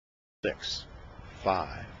6,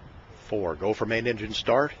 5, 4. Go for main engine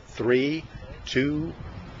start. 3, 2,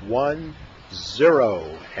 1,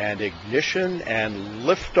 0. And ignition and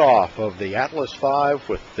liftoff of the Atlas V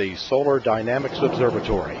with the Solar Dynamics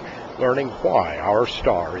Observatory, learning why our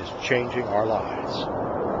star is changing our lives.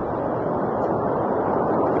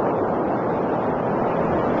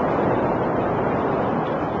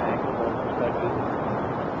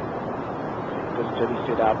 Steady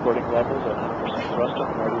state operating levels at 100% thrust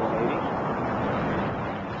on 180.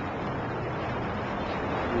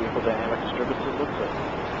 Vehicle dynamic distributed looks good.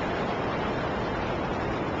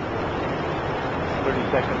 30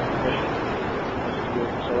 seconds ignition. This is the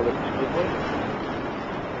accelerated speedway.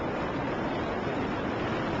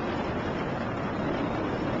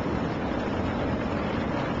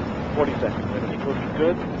 Everything looking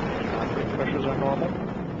good. Operating pressures are normal.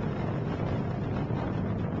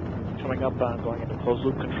 Coming up on going into closed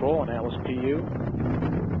loop control on Atlas PU.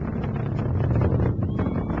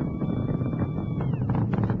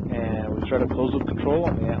 And we started closed loop control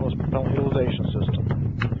on the Atlas propellant utilization system.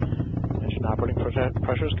 Engine operating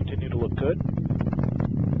pressures continue to look good.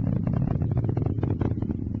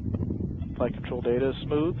 Flight control data is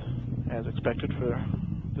smooth, as expected for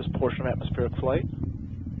this portion of atmospheric flight.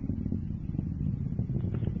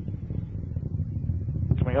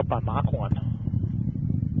 Coming up on Mach 1.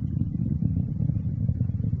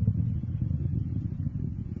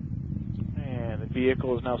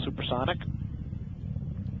 Vehicle is now supersonic,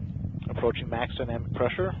 approaching max dynamic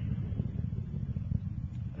pressure.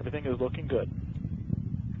 Everything is looking good.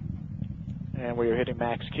 And we are hitting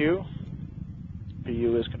max Q.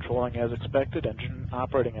 PU is controlling as expected, engine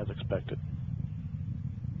operating as expected.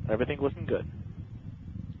 Everything looking good.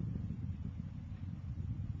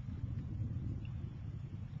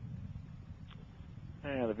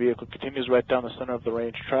 And the vehicle continues right down the center of the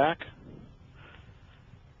range track.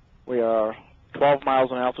 We are 12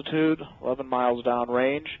 miles in altitude, 11 miles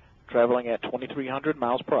downrange, traveling at 2,300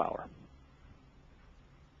 miles per hour.